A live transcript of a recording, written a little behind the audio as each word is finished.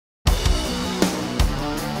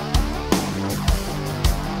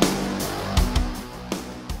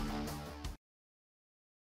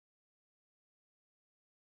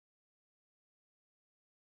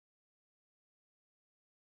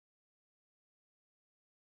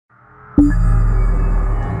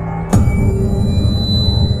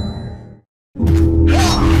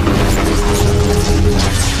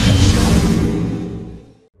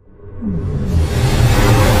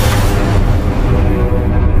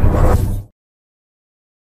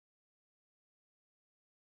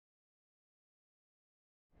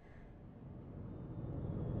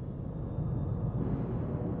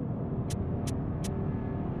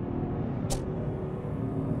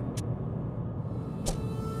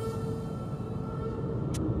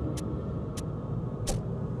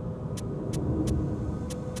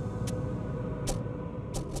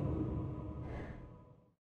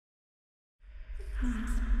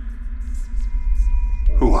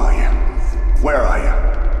Who are you? Where are you?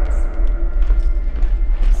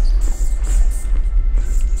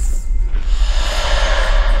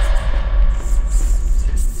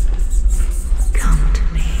 Come to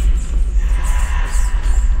me.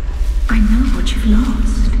 I know what you've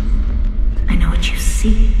lost. I know what you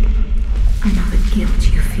seek. I know the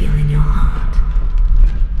guilt you feel in your heart.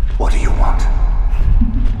 What do you want?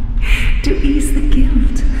 To ease the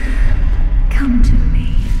guilt, come to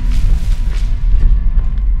me.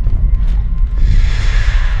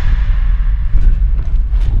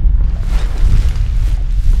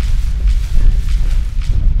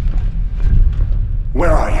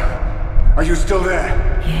 Where are you? Are you still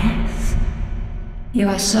there? Yes. You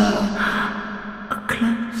are so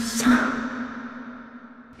close.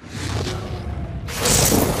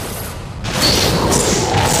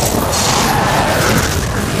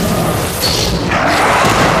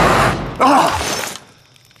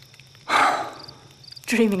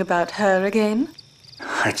 Dreaming about her again?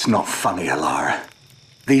 It's not funny, Alara.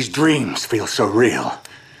 These dreams feel so real.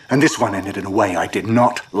 And this one ended in a way I did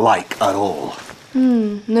not like at all.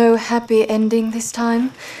 No happy ending this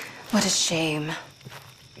time? What a shame.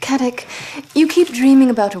 Caddick, you keep dreaming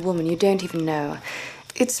about a woman you don't even know.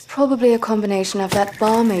 It's probably a combination of that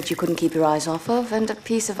barmaid you couldn't keep your eyes off of and a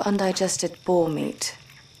piece of undigested boar meat.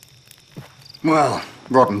 Well,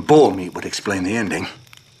 rotten boar meat would explain the ending.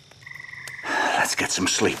 Let's get some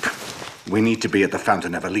sleep. We need to be at the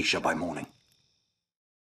Fountain of Alicia by morning.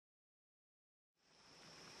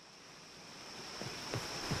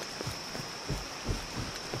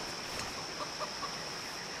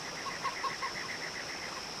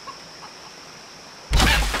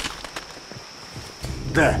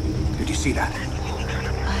 There. Did you see that?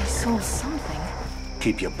 I saw something.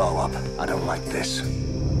 Keep your bow up. I don't like this.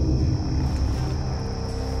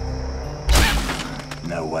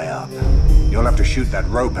 No way up. You'll have to shoot that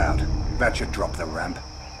rope out. That should drop the ramp.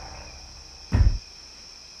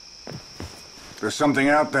 There's something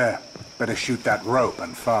out there. Better shoot that rope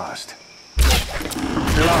and fast.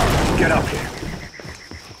 Alara, get up here.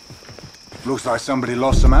 Looks like somebody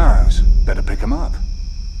lost some arrows. Better pick them up.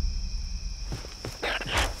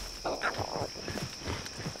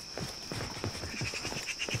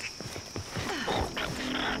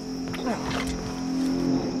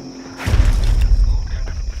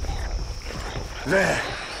 There.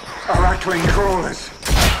 Arackling crawlers.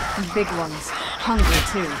 Big ones. Hungry,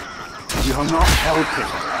 too. You're not helping,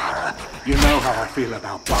 Alara. You know how I feel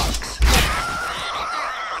about bugs.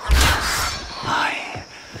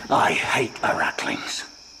 I hate Aracklings.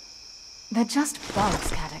 They're just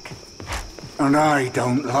bugs, Caddick. And I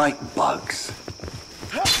don't like bugs.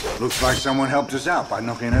 Looks like someone helped us out by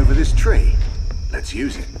knocking over this tree. Let's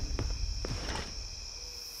use it.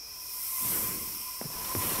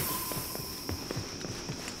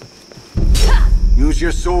 Use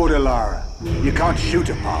your sword, Alara. You can't shoot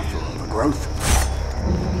a path through overgrowth.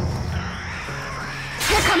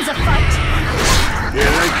 Here comes a fight! Here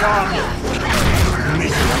they come!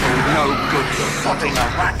 Miserable, no-good, sodding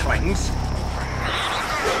Aracklings!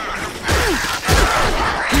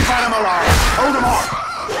 Keep at him, Alara! Hold him off!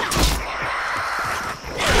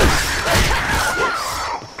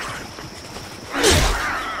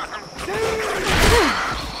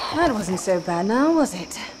 That wasn't so bad now, was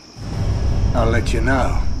it? I'll let you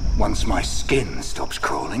know once my skin stops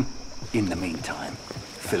crawling. In the meantime,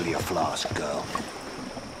 fill your flask, girl.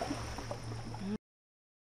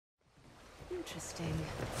 Interesting.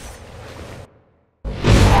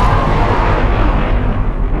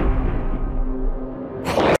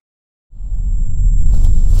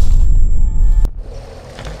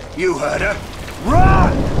 You heard her.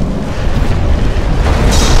 Run!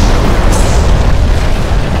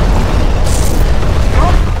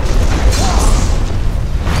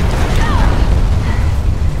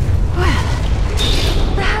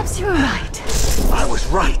 You're right. I was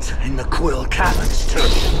right in the Quill Caverns, too.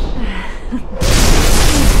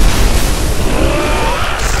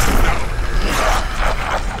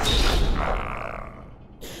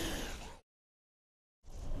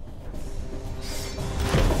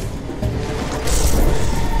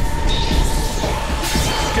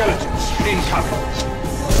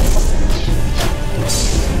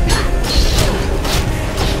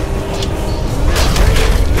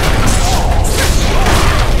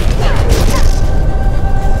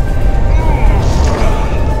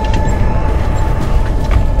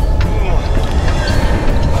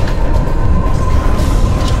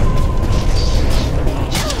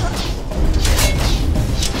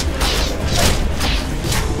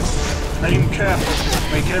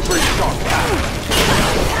 every shot.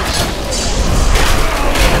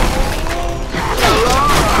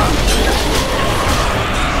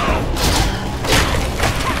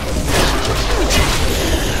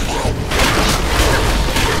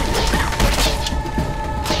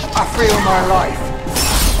 I feel my life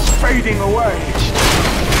fading away.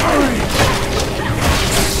 Hurry!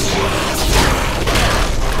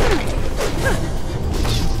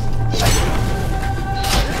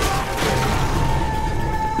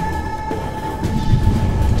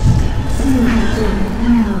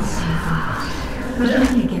 But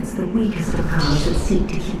only against the weakest of powers that seek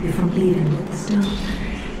to keep you from leaving with the stone.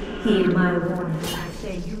 Heed my warning when I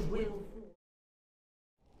say you will.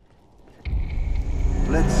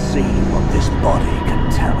 Let's see what this body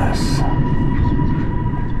can tell us.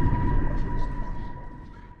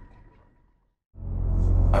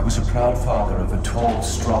 I was a proud father of a tall,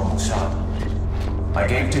 strong son. I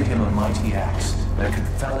gave to him a mighty axe that could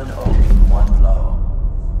fell an oak in one blow.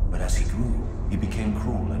 But as he grew, he became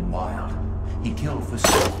cruel and wild. He killed for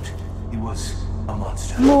sport. He was a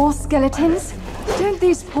monster. More skeletons? Don't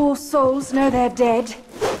these poor souls know they're dead?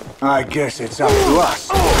 I guess it's up to us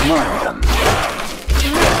to mind them.